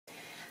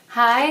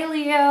Hi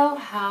Leo,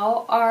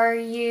 how are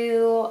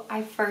you?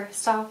 I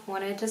first off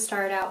wanted to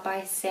start out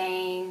by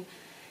saying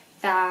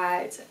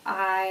that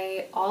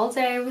I all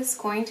day was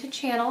going to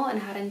channel and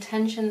had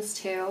intentions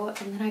to,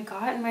 and then I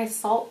got in my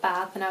salt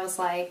bath and I was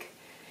like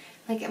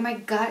my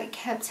gut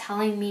kept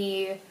telling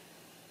me,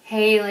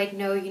 hey, like,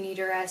 no, you need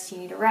to rest, you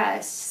need to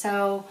rest.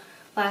 So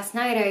last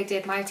night I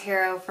did my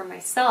tarot for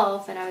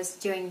myself and I was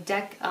doing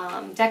deck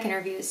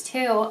interviews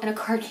too, and a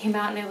card came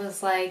out and it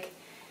was like,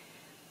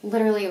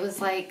 literally it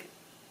was like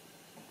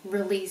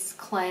release,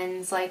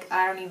 cleanse, like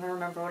I don't even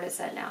remember what it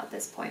said now at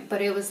this point,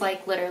 but it was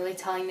like literally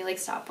telling me like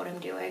stop what I'm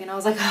doing, and I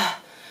was like, oh,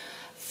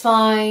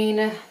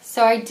 fine.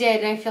 So I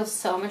did, and I feel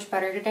so much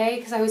better today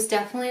because I was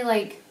definitely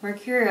like,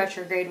 Mercury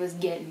retrograde was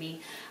getting me.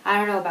 I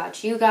don't know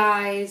about you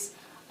guys,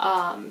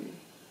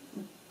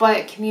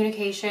 but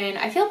communication,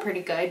 I feel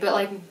pretty good, but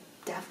like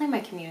definitely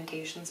my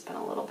communication's been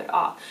a little bit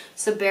off,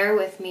 so bear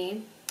with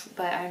me,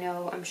 but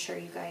I'm sure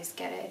you guys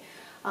get it.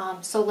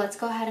 So let's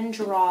go ahead and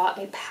draw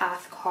a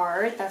path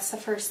card. That's the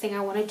first thing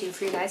I want to do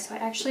for you guys. So I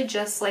actually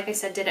just, like I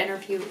said, did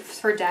interviews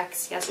for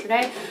decks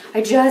yesterday.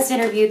 I just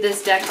interviewed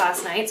this deck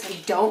last night, so I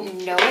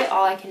don't know it.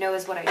 All I can know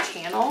is what I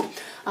channel.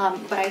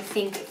 But I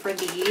think for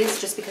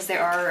these, just because they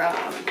are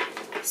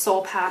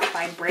soul path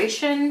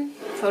vibration,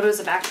 photos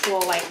of actual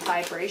like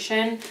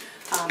vibration,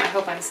 I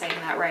hope I'm saying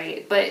that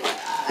right, but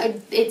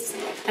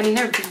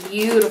they're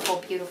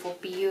beautiful, beautiful,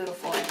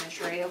 beautiful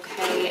imagery,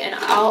 okay? And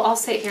I'll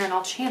sit here and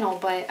I'll channel,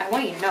 but I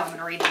want you to know I'm going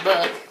to read the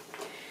book.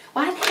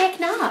 Why the heck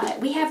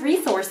not? We have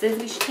resources.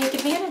 We should take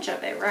advantage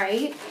of it,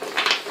 right?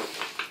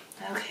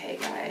 Okay,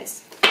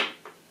 guys.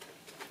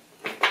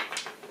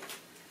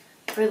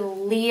 For the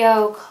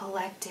Leo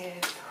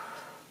collective,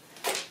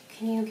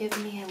 can you give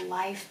me a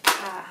life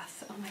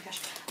path? Oh my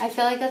gosh. I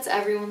feel like that's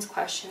everyone's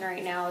question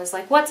right now, is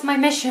like, what's my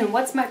mission?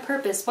 What's my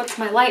purpose? What's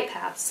my light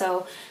path?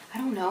 So, I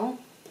don't know.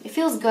 It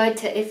feels good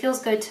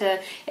to,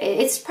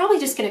 it's probably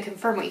just going to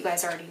confirm what you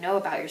guys already know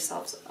about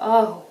yourselves.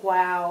 Oh,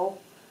 wow.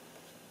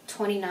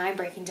 29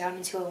 breaking down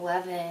into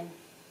 11.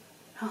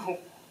 Oh,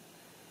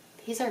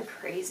 these are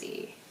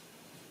crazy.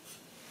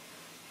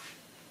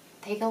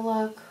 Take a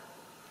look.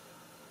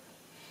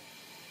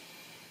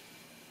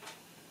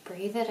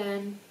 Breathe it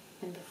in.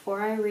 And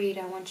before I read,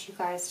 I want you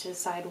guys to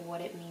decide what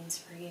it means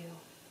for you.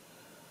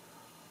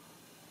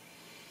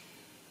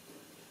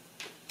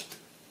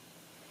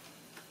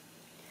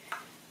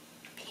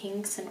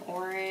 Pinks and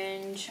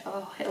orange.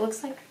 Oh, it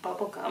looks like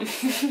bubblegum.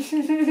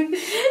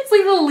 It's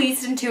like the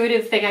least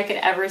intuitive thing I could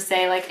ever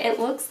say. Like, it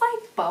looks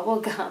like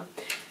bubblegum.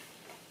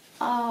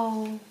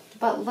 Oh,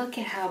 but look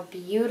at how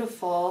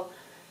beautiful.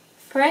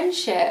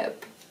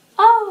 Friendship.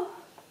 Oh,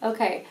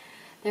 okay.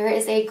 There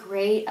is a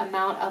great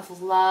amount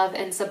of love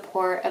and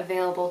support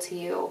available to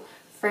you.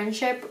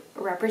 Friendship,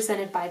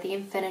 represented by the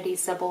infinity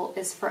symbol,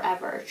 is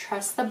forever.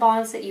 Trust the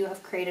bonds that you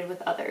have created with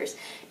others.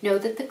 Know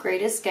that the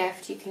greatest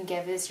gift you can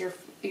give is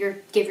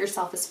give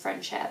yourself is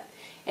friendship.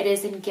 It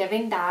is in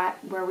giving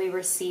that where we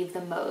receive the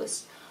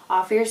most.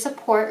 Offer your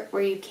support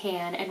where you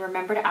can, and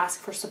remember to ask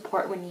for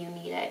support when you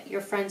need it.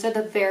 Your friends are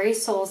the very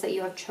souls that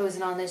you have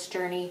chosen on this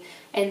journey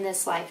in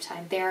this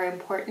lifetime. They are an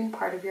important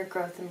part of your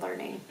growth and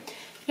learning.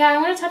 Yeah, I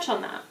want to touch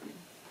on that.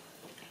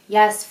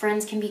 Yes,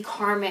 friends can be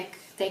karmic.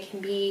 They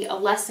can be a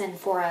lesson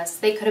for us.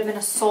 They could have been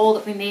a soul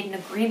that we made an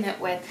agreement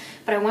with.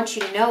 But I want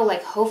you to know,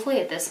 like, hopefully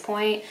at this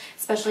point,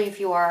 especially if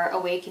you are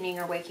awakening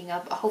or waking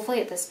up, hopefully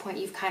at this point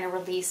you've kind of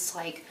released,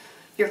 like,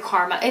 your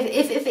karma.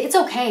 If it's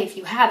okay if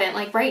you haven't.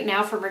 Like, right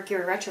now for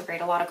Mercury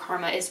retrograde, a lot of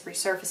karma is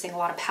resurfacing. A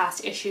lot of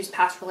past issues,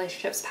 past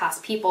relationships,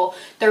 past people,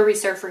 they're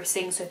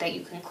resurfacing so that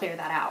you can clear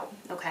that out,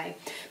 okay?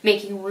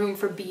 Making room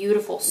for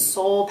beautiful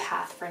soul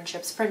path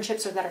friendships.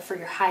 Friendships that are for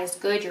your highest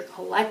good, your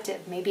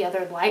collective, maybe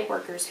other light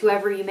workers,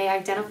 whoever you may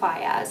identify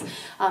as.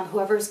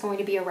 Whoever is going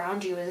to be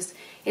around you is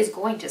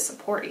going to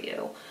support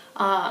you.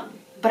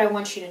 But I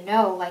want you to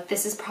know, like,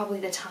 this is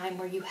probably the time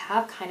where you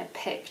have kind of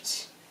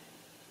picked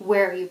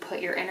where you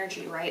put your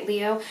energy, right,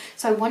 Leo?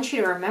 So I want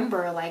you to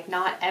remember, like,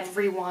 not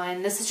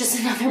everyone, this is just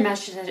another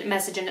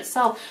message in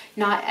itself,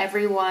 not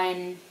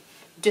everyone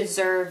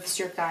deserves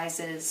your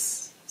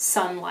guys'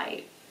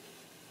 sunlight,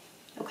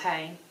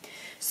 okay?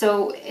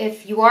 So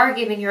if you are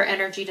giving your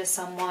energy to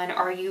someone,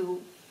 are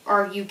you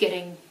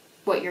getting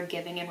what you're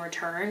giving in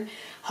return?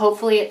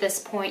 Hopefully at this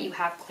point you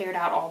have cleared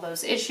out all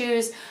those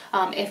issues.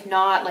 If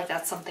not, like,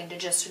 that's something to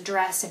just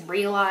address and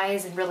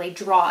realize and really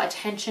draw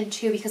attention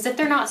to, because if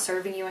they're not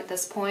serving you at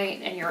this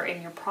point and you're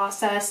in your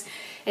process,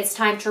 it's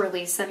time to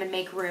release them and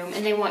make room.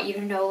 And they want you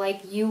to know,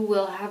 like, you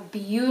will have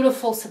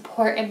beautiful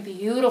support and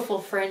beautiful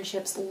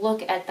friendships.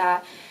 Look at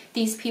that.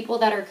 These people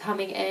that are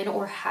coming in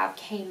or have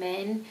came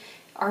in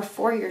are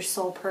for your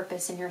soul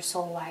purpose and your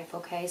soul life,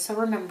 okay? So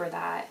remember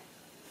that.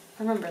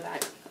 Remember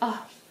that.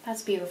 Oh,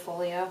 that's beautiful,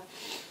 Leo.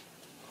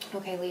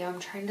 Okay, Leo, I'm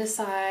trying to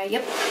decide.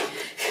 Yep.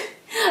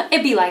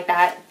 It'd be like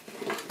that.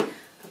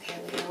 Okay,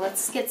 Leo,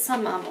 let's get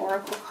some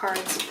oracle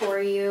cards for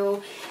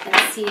you and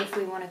see if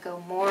we want to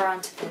go more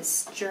onto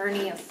this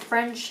journey of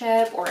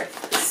friendship, or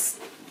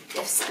if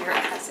if Spirit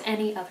has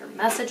any other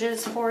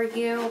messages for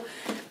you.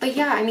 But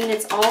yeah, I mean,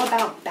 it's all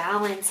about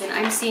balance. And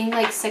I'm seeing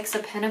like Six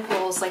of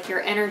Pentacles, like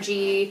your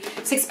energy,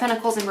 Six of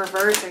Pentacles in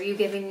reverse. Are you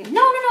giving?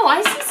 No.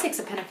 I see Six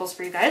of Pentacles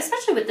for you guys,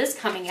 especially with this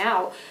coming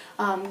out.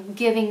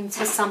 Giving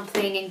to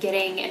something and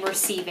getting and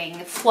receiving.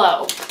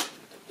 Flow.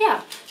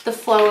 Yeah, the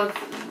flow of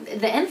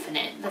the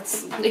infinite.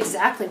 That's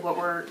exactly what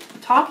we're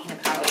talking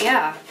about.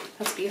 Yeah,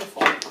 that's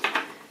beautiful.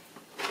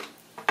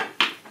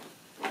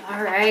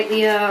 All right,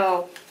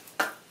 Leo.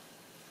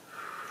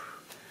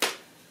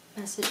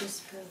 Messages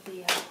for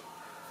Leo.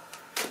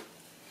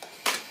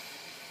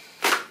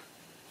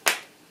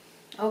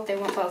 Oh, they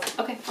want both.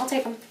 Okay, I'll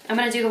take them. I'm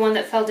going to do the one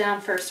that fell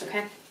down first,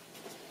 okay?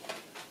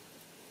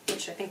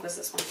 Which I think was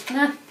this one.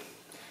 Nah.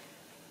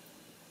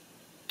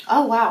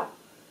 Oh, wow.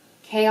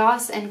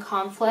 Chaos and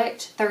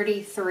conflict,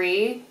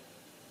 33.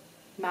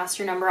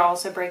 Master number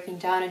also breaking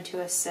down into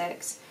a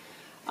 6.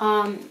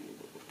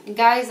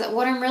 Guys,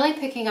 what I'm really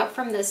picking up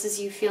from this is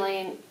you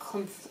feeling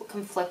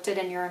conflicted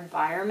in your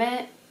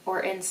environment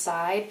or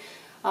inside.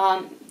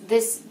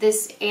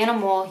 This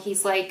animal,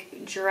 he's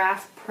like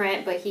giraffe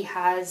print, but he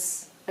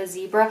has a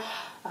zebra.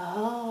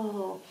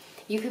 Oh,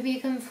 you could be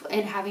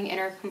having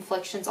inner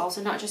conflictions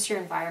also, not just your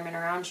environment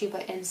around you,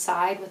 but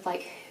inside with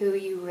like who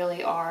you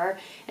really are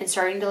and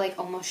starting to like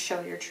almost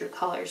show your true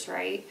colors,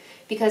 right?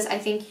 Because I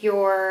think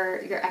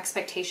your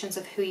expectations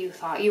of who you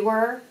thought you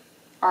were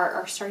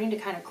are starting to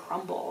kind of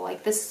crumble.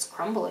 Like this is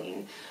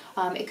crumbling.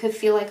 It could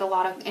feel like a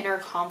lot of inner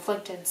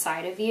conflict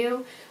inside of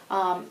you.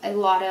 A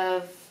lot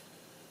of,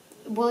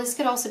 well, this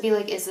could also be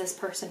like, is this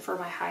person for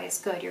my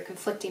highest good? You're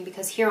conflicting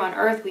because here on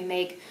earth we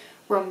make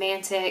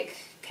romantic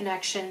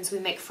connections, we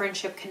make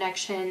friendship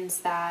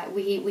connections that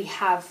we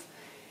have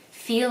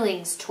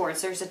feelings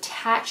towards. There's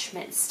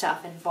attachment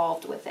stuff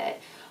involved with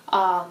it.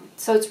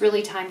 So it's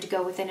really time to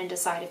go within and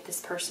decide if this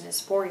person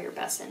is for your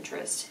best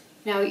interest.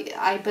 Now,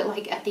 but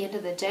like at the end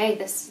of the day,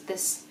 this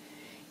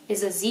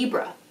is a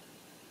zebra,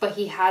 but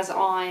he has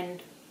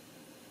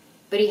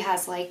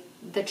like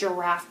the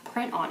giraffe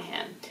print on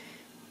him.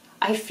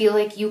 I feel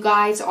like you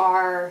guys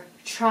are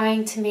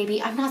trying to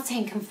maybe, I'm not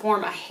saying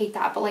conform, I hate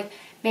that, but like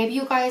maybe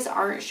you guys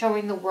aren't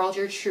showing the world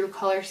your true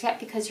colors yet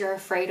because you're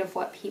afraid of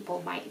what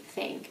people might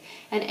think.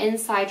 And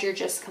inside you're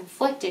just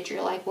conflicted.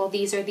 You're like, well,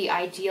 these are the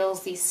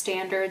ideals, these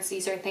standards,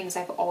 these are things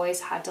I've always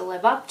had to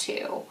live up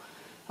to.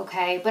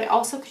 Okay, but it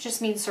also could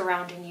just mean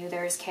surrounding you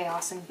there's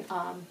chaos and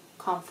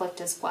conflict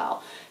as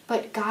well.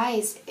 But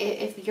guys,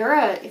 if you're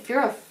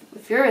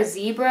a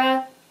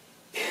zebra,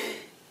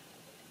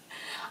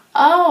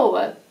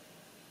 oh,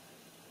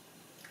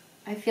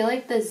 I feel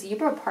like the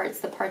zebra part's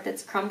the part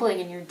that's crumbling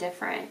and you're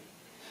different.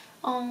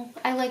 Oh,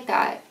 I like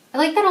that. I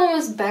like that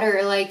almost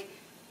better. Like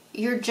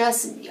you're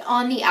just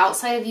on the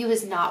outside of you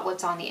is not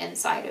what's on the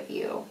inside of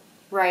you,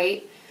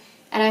 right?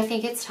 And I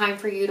think it's time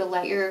for you to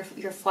let your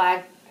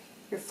flag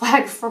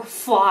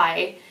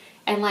fly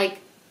and like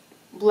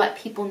let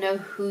people know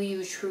who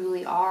you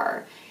truly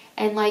are.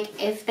 And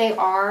like if they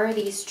are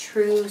these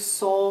true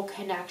soul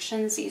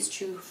connections, these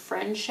true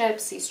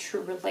friendships, these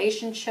true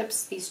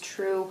relationships, these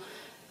true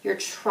your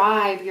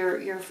tribe,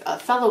 your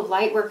fellow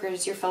light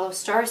workers, your fellow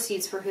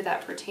starseeds, for who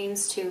that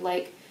pertains to,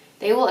 like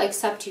they will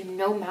accept you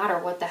no matter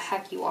what the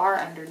heck you are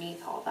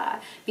underneath all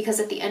that. Because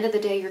at the end of the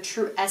day, your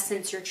true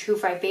essence, your true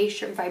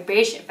vibration,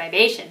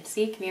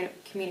 see,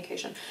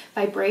 communication.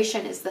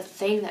 Vibration is the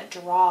thing that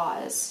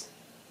draws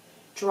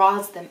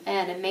them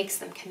in and makes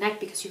them connect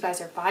because you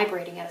guys are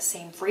vibrating at the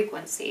same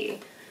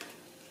frequency.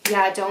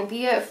 Yeah, don't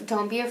be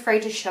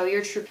afraid to show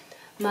your true.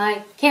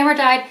 My camera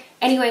died.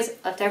 Anyways,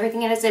 left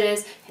everything as it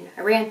is, and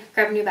I ran,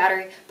 grabbed a new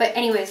battery. But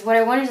anyways, what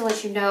I wanted to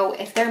let you know,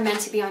 if they're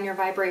meant to be on your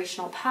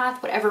vibrational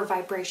path, whatever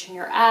vibration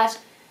you're at,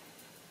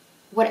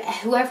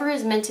 whoever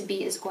is meant to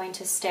be is going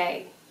to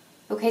stay.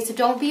 Okay, so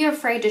don't be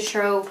afraid to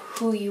show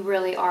who you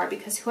really are,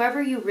 because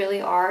whoever you really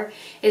are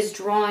is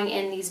drawing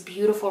in these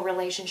beautiful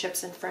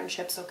relationships and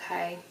friendships,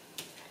 okay?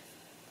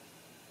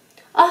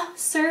 Oh,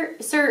 sir,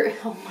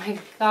 oh my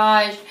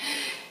gosh.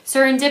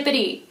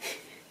 Serendipity.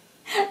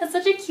 That's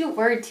such a cute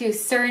word too,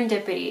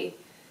 serendipity.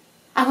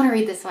 I want to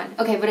read this one.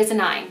 Okay, but it's a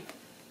 9.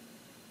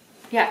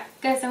 Yeah,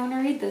 guys, I want to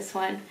read this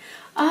one.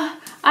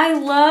 I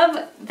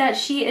love that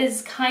she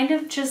is kind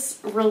of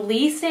just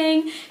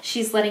releasing.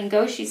 She's letting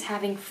go. She's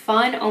having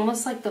fun,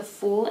 almost like the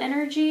Fool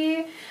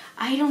energy.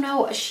 I don't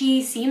know.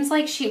 She seems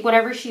like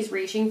whatever she's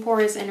reaching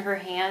for is in her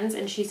hands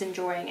and she's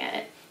enjoying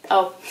it.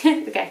 Oh,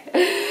 okay.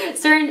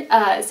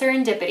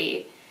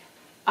 Serendipity.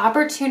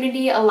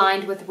 Opportunity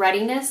aligned with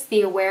readiness,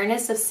 the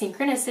awareness of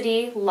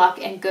synchronicity, luck,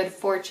 and good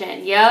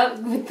fortune. Yep,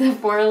 with the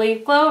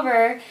 4-leaf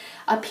clover.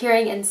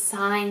 Appearing in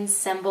signs,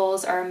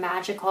 symbols, or a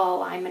magical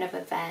alignment of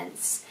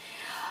events.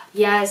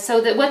 Yeah,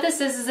 so what this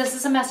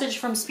is a message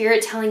from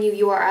Spirit telling you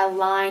you are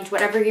aligned.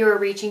 Whatever you are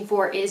reaching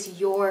for is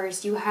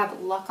yours. You have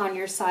luck on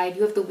your side.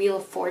 You have the Wheel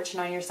of Fortune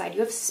on your side.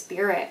 You have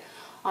Spirit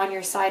on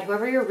your side.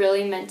 Whoever you're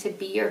really meant to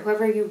be, or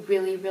whoever you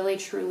really, really,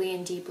 truly,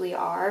 and deeply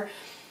are,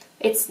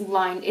 it's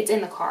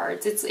in the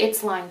cards.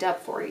 It's lined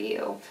up for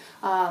you.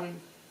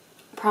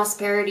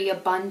 prosperity,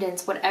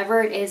 abundance,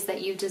 whatever it is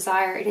that you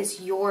desire, it is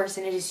yours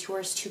and it is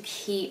yours to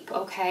keep,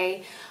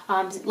 okay?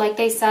 Like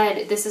they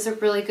said, this is a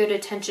really good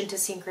attention to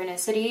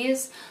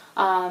synchronicities.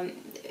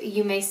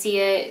 You may see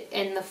it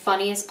in the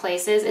funniest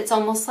places. It's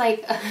almost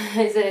like,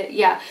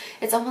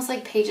 it's almost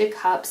like Page of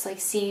Cups, like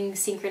seeing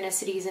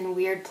synchronicities in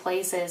weird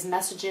places,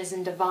 messages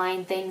and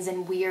divine things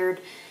in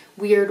weird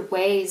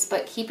ways.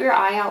 But keep your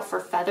eye out for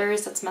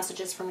feathers. That's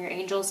messages from your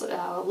angels.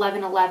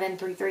 1111,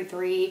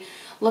 333.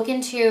 Look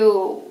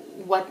into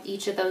what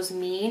each of those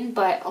mean,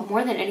 but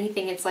more than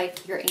anything, it's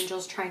like your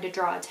angels trying to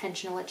draw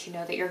attention and let you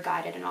know that you're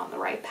guided and on the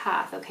right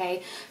path,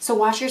 okay? So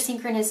watch your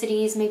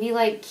synchronicities, maybe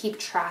like keep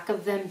track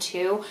of them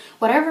too.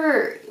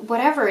 Whatever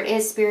it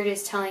is, Spirit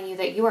is telling you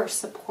that you are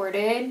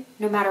supported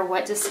no matter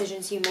what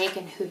decisions you make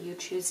and who you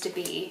choose to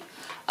be.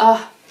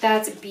 Oh,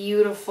 that's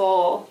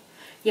beautiful.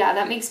 Yeah,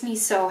 that makes me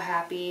so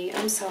happy.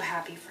 I'm so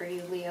happy for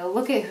you, Leo.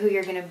 Look at who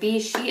you're going to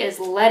be. She is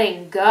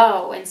letting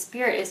go, and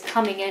Spirit is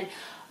coming in.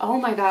 Oh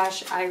my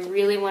gosh, I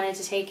really wanted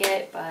to take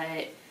it, but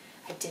I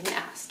didn't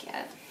ask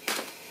yet.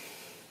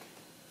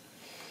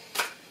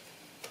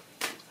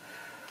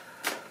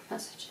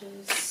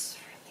 Messages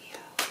for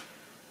Leo.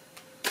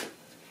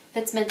 If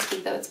it's meant to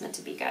be, though, it's meant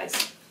to be,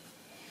 guys.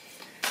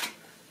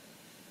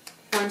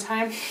 One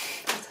time,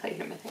 I'll tell you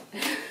in a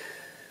minute.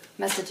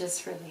 Messages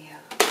for Leo.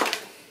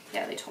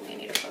 Yeah, they told me I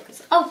need to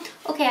focus. Oh,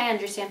 okay, I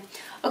understand.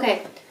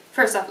 Okay,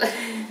 first off,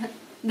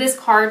 this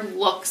card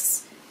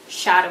looks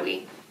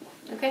shadowy,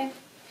 okay?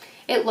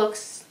 It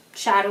looks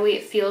shadowy,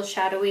 it feels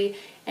shadowy,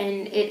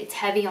 and it's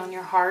heavy on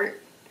your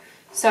heart.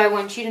 So I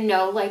want you to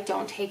know, like,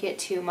 don't take it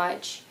too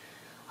much.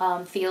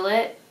 Feel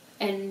it,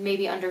 and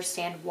maybe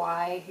understand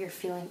why you're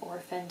feeling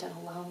orphaned and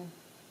alone.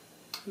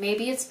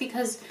 Maybe it's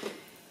because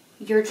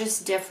you're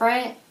just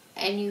different,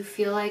 and you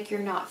feel like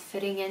you're not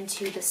fitting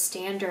into the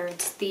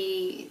standards,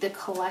 the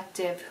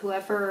collective,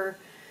 whoever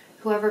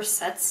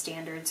sets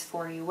standards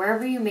for you.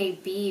 Wherever you may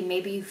be,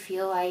 maybe you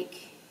feel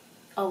like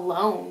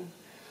alone.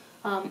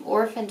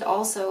 Orphaned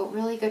also,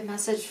 really good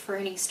message for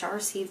any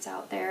starseeds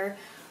out there.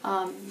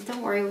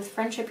 Don't worry, with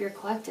friendship, your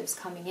collective's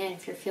coming in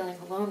if you're feeling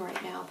alone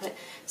right now. But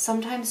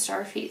sometimes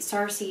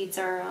starseeds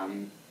are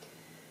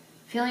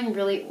feeling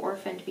really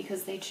orphaned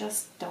because they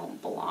just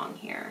don't belong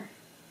here.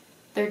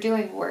 They're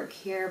doing work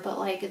here, but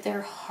like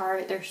their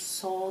heart, their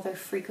soul, their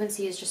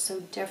frequency is just so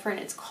different.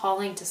 It's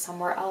calling to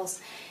somewhere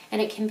else,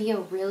 and it can be a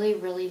really,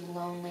 really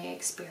lonely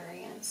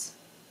experience.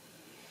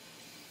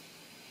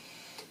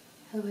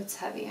 Oh, it's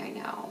heavy, I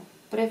know.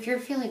 But if you're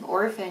feeling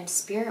orphaned,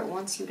 Spirit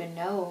wants you to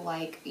know,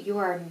 like, you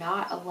are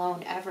not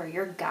alone ever.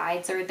 Your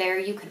guides are there.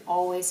 You can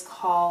always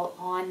call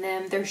on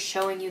them. They're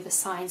showing you the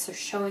signs. They're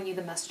showing you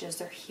the messages.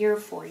 They're here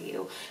for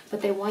you.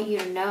 But they want you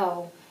to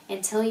know,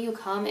 until you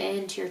come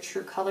into your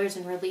true colors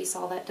and release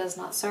all that does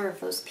not serve,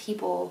 those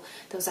people,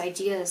 those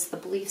ideas, the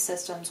belief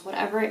systems,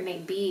 whatever it may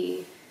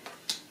be,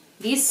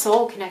 these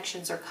soul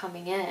connections are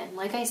coming in.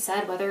 Like I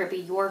said, whether it be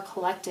your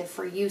collective,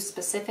 for you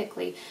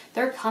specifically,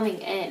 they're coming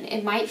in.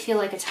 It might feel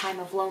like a time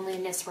of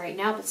loneliness right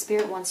now, but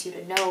Spirit wants you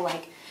to know,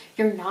 like,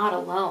 you're not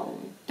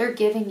alone. They're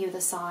giving you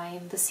the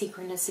sign, the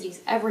synchronicities,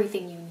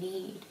 everything you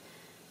need.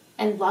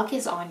 And luck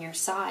is on your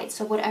side.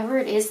 So whatever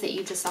it is that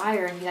you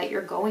desire and that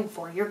you're going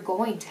for, you're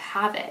going to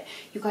have it.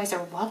 You guys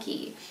are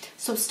lucky.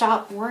 So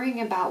stop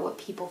worrying about what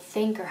people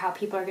think or how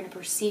people are going to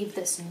perceive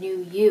this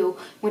new you,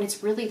 when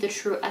it's really the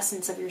true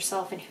essence of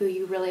yourself and who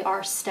you really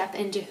are. Step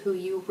into who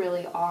you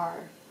really are.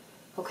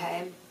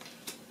 Okay?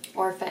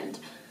 Orphaned.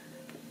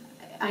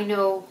 I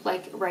know,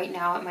 like, right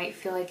now it might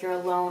feel like you're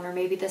alone, or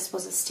maybe this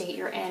was a state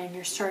you're in and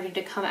you're starting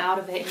to come out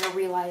of it and you're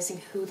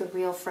realizing who the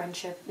real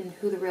friendship and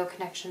who the real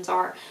connections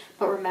are.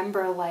 But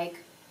remember,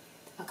 like,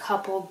 a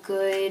couple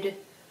good,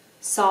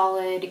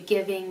 solid,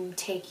 giving,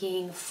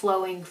 taking,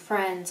 flowing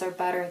friends are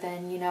better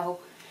than, you know,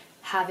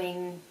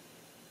 having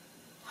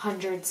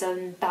hundreds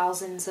and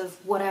thousands of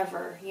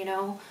whatever, you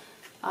know?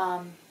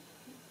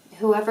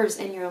 Whoever's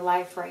in your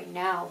life right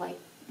now, like,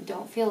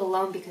 don't feel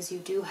alone, because you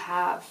do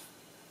have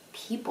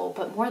people,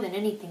 but more than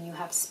anything, you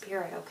have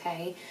Spirit,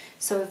 okay?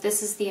 So if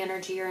this is the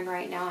energy you're in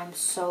right now, I'm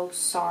so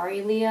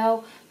sorry,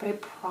 Leo, but I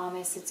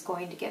promise it's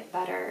going to get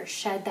better.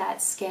 Shed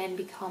that skin,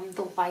 become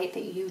the light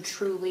that you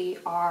truly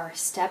are.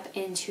 Step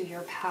into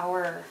your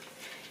power.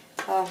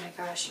 Oh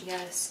my gosh,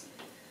 yes.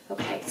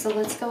 Okay, so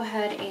let's go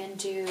ahead and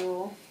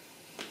do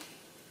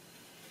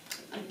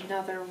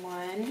another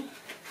one.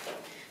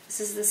 This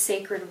is the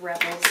Sacred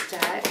Rebels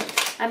deck.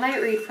 I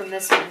might read from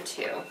this one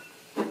too.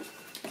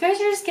 You guys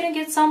are just going to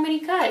get so many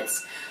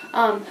cuts.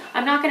 I'm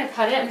not going to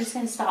cut it. I'm just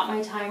going to stop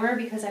my timer,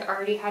 because I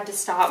already had to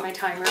stop my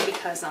timer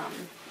because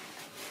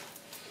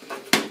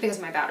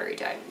my battery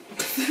died.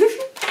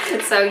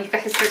 So you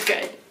guys are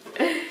good.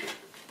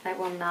 I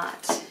will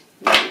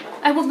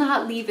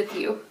not leave with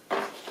you.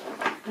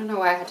 I don't know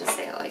why I had to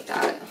say it like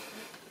that.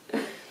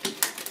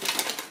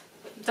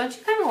 Don't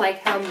you kind of like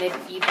how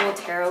medieval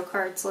tarot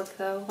cards look,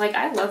 though? Like,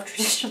 I love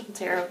traditional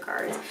tarot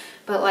cards,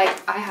 but, like,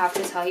 I have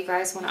to tell you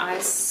guys, when I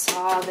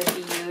saw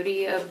the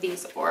beauty of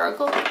these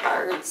oracle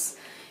cards,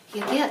 you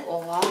get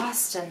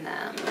lost in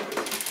them.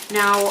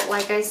 Now,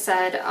 like I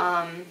said,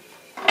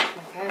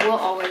 like I will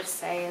always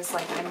say, is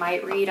like I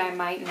might read, I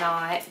might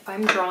not. If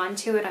I'm drawn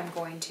to it, I'm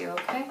going to,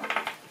 okay?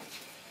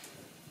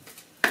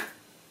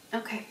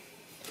 Okay.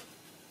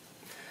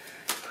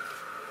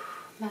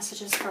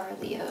 Messages for our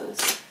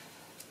Leos.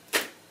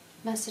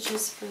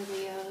 Messages for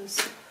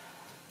Leos.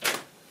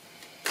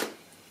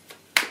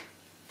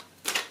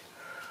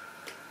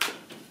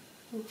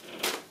 Ooh.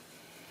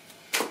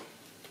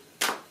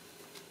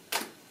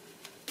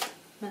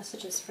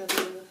 Messages for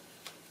Leo.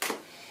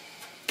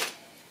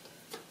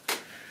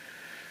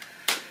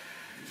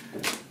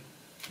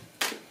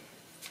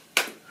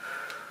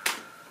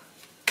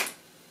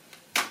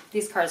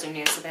 These cards are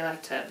new, so they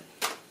like to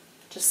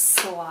just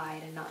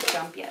slide and not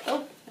jump yet.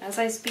 Oh, as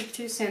I speak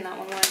too soon, that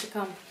one wanted to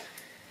come.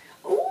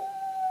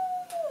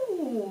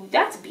 Ooh,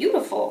 that's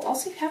beautiful.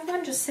 Also, you have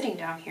one just sitting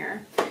down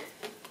here.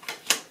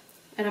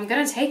 And I'm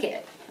going to take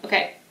it.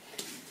 Okay.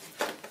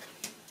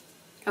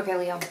 Okay,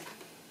 Leo.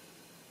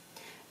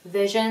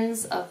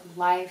 Visions of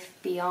life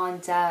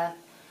beyond death,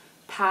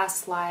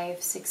 past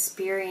lives,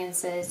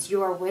 experiences,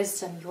 your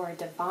wisdom, your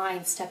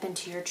divine. Step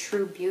into your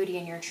true beauty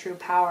and your true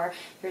power.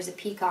 There's a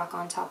peacock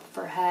on top of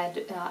her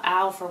head.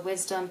 Owl for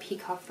wisdom,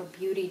 peacock for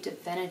beauty,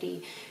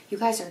 divinity. You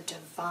guys are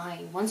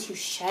divine. Once you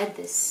shed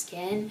this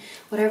skin,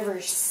 whatever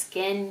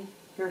skin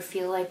you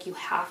feel like you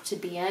have to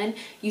be in,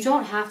 you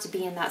don't have to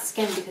be in that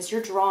skin because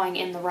you're drawing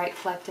in the right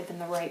collective and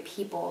the right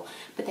people.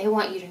 But they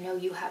want you to know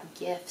you have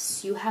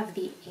gifts. You have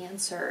the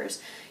answers.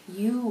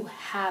 You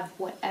have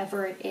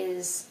whatever it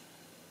is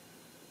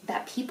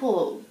that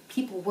people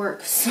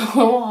work so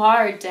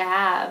hard to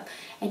have,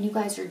 and you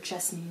guys are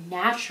just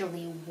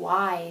naturally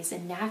wise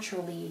and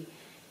naturally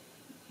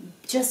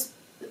just,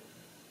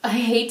 I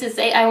hate to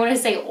say, I want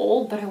to say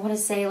old, but I want to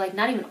say like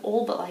not even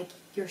old, but like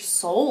your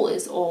soul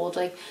is old.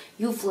 Like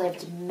you've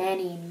lived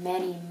many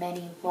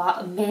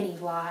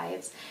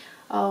lives.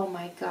 Oh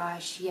my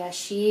gosh, yeah,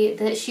 she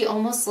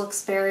almost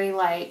looks very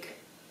like,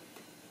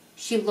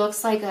 she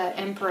looks like an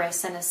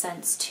empress in a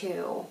sense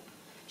too.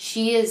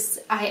 She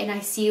is, I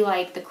see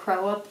like the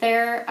crow up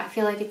there. I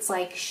feel like it's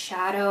like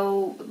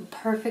shadow,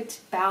 perfect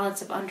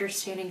balance of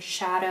understanding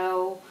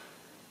shadow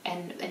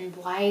and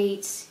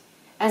light,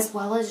 as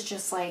well as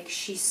just like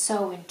she's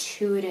so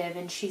intuitive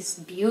and she's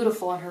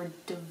beautiful in her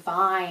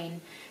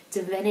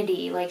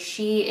divinity. Like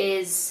she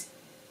is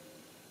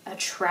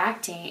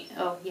attracting,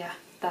 oh yeah,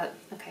 that,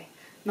 okay.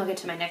 I'll get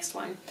to my next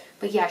one.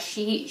 But yeah,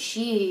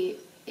 she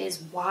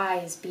is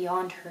wise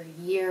beyond her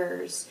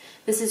years.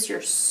 This is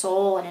your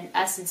soul, and in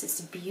essence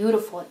it's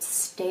beautiful. It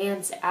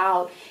stands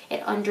out.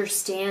 It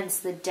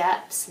understands the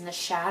depths and the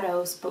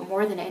shadows, but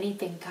more than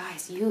anything,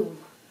 guys, you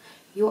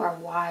are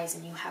wise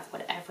and you have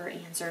whatever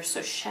answers.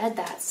 So shed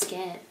that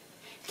skin.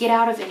 Get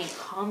out of any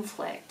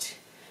conflict.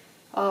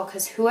 Oh,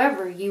 because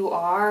whoever you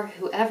are,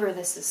 whoever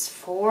this is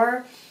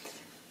for,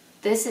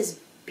 this is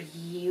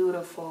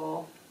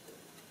beautiful.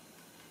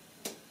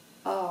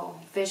 Oh,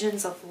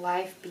 visions of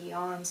life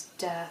beyond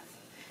death.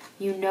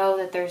 You know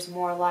that there's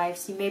more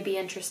lives. You may be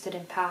interested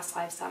in past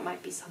lives. That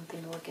might be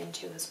something to look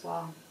into as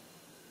well.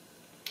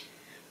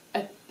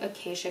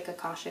 Akashic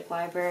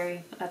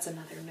Library. That's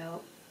another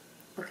note.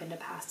 Look into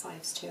past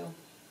lives too.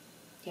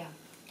 Yeah.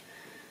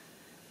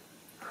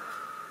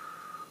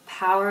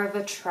 Power of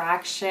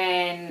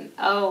attraction.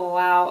 Oh,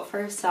 wow.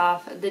 First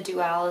off, the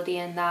duality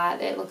in that.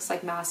 It looks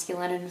like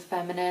masculine and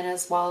feminine,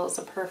 as well as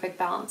a perfect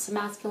balance of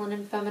masculine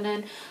and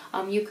feminine.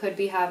 You could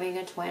be having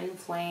a twin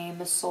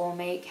flame, a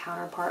soulmate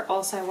counterpart.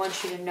 Also, I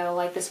want you to know,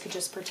 like, this could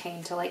just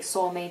pertain to, like,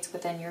 soulmates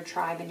within your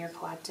tribe and your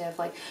collective.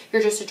 Like,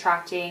 you're just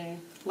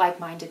attracting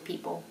like-minded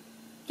people.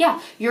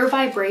 Yeah, your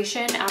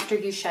vibration after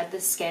you shed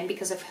the skin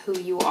because of who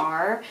you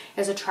are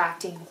is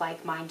attracting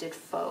like-minded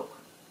folk.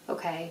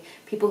 Okay,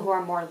 people who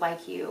are more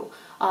like you.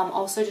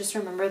 Also, just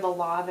remember the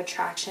law of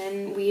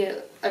attraction. We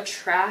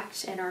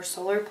attract in our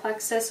solar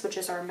plexus, which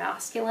is our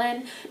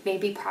masculine.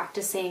 Maybe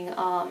practicing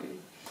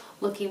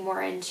looking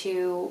more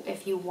into,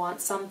 if you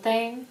want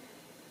something,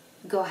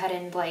 go ahead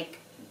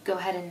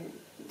and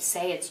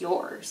say it's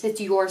yours. It's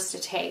yours to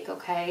take,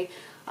 okay?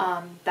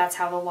 That's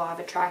how the law of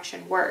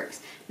attraction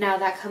works. Now,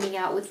 that coming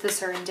out with the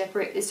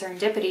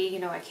serendipity, you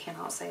know, I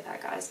cannot say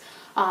that, guys.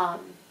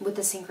 With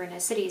the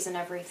synchronicities and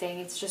everything,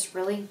 it's just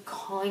really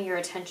calling your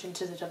attention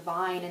to the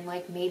divine and,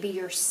 like, maybe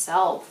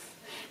yourself.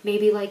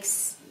 Maybe, like,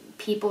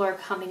 people are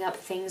coming up,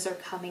 things are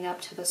coming up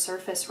to the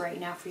surface right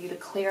now for you to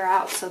clear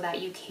out so that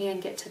you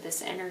can get to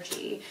this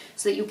energy,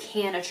 so that you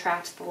can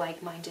attract the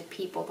like-minded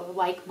people, the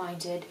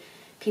like-minded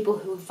people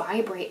who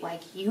vibrate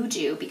like you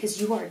do, because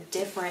you are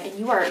different and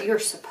you're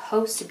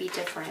supposed to be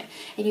different,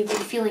 and you've been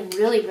feeling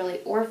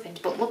really orphaned,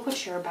 but look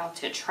what you're about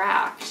to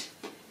attract.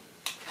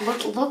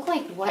 Look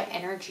like what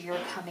energy you're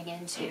coming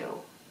into.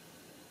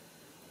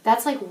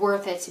 That's like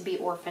worth it, to be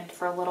orphaned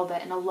for a little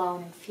bit and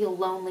alone and feel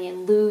lonely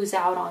and lose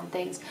out on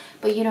things.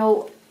 But you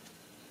know,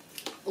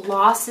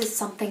 loss is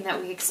something that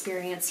we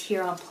experience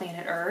here on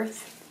planet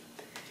Earth.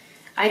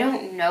 I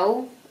don't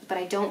know, but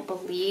I don't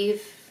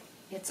believe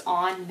it's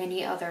on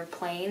many other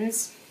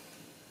planes.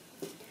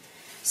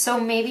 So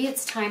maybe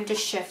it's time to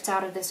shift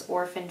out of this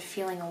orphaned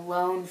feeling,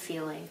 alone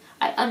feeling.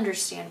 I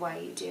understand why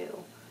you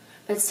do.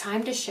 But it's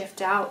time to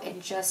shift out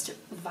and just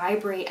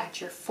vibrate at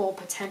your full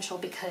potential,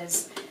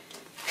 because,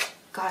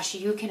 gosh,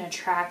 you can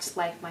attract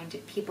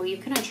like-minded people. You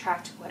can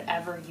attract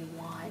whatever you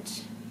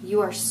want.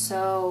 You are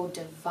so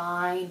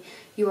divine.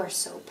 You are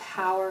so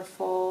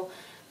powerful.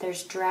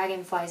 There's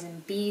dragonflies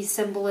and bee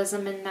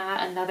symbolism in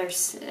that. Another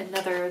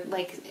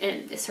like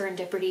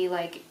serendipity,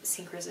 like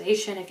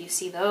synchronization, if you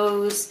see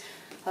those.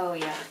 Oh,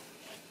 yeah.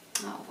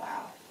 Oh,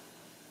 wow.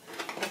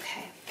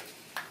 Okay.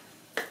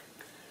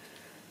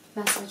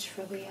 Message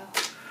for Leo.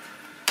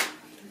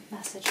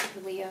 Message for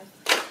Leo.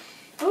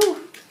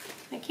 Ooh.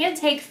 I can't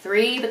take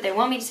 3, but they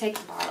want me to take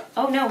the bottom.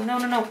 Oh,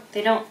 no.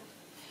 They don't.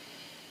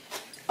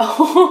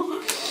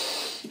 Oh.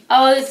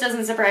 Oh, this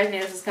doesn't surprise me.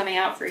 This is coming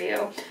out for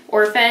you.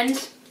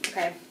 Orphaned.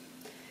 Okay.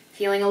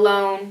 Feeling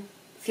alone.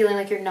 Feeling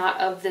like you're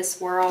not of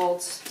this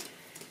world.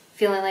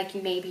 Feeling like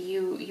maybe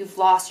you've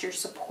lost your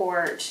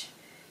support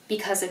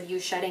because of you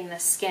shedding the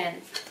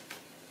skin.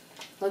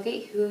 Look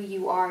at who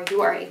you are.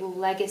 You are a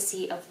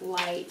legacy of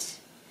light.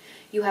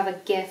 You have a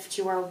gift.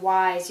 You are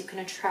wise. You can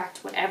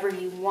attract whatever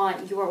you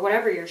want. You are,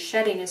 whatever you're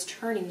shedding is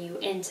turning you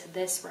into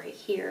this right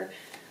here.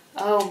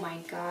 Oh my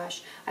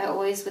gosh. I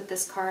always, with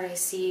this card, I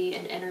see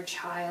an inner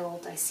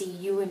child. I see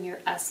you in your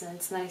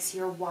essence, and I see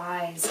your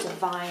wise,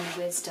 divine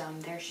wisdom.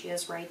 There she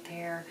is right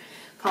there.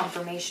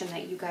 Confirmation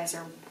that you guys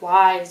are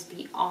wise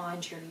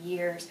beyond your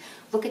years.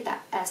 Look at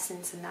that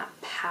essence and that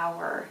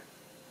power.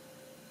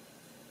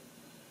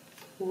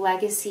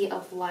 Legacy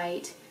of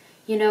light.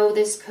 You know,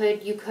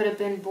 you could have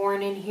been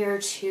born in here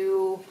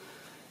to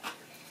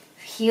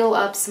heal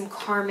up some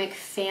karmic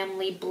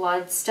family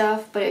blood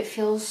stuff, but it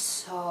feels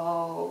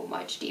so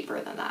much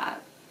deeper than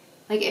that.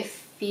 Like, it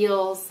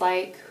feels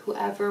like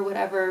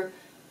wherever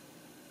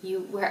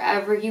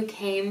you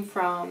came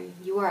from,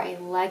 you are a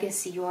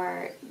legacy, you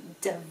are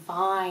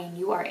divine,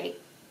 you are a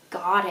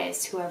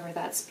goddess, whoever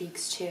that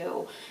speaks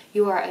to.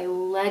 You are a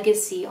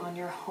legacy on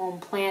your home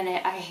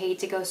planet. I hate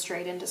to go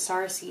straight into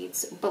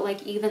starseeds, but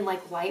like, even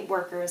like light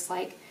workers,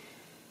 like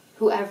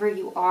whoever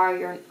you are,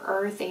 you're an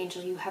earth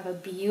angel. You have a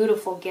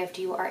beautiful gift.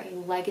 You are a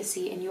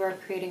legacy, and you are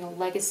creating a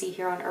legacy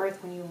here on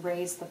earth when you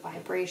raise the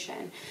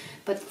vibration.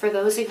 But for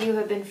those of you who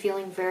have been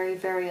feeling very,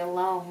 very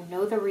alone,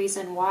 know the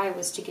reason why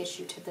was to get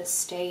you to this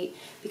state,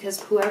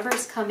 because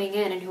whoever's coming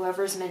in and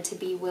whoever's meant to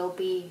be will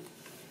be.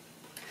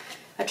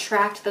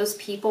 Attract those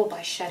people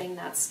by shedding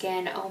that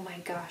skin. Oh my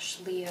gosh,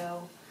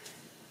 Leo.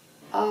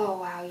 Oh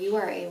wow, you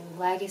are a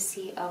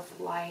legacy of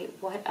light.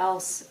 What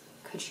else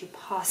could you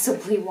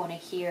possibly want to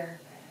hear?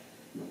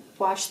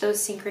 Watch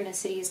those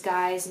synchronicities,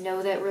 guys.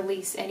 Know that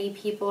release any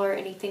people or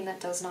anything that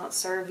does not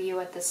serve you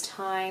at this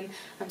time.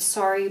 I'm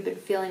sorry you've been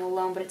feeling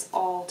alone, but it's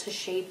all to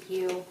shape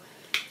you,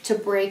 to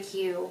break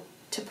you,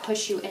 to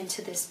push you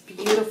into this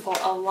beautiful,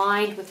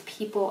 aligned with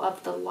people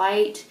of the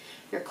light,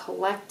 your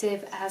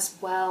collective, as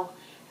well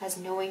as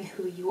knowing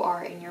who you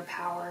are in your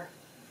power.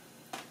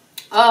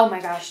 Oh my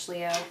gosh,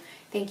 Leo.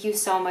 Thank you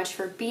so much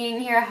for being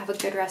here. Have a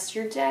good rest of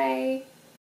your day.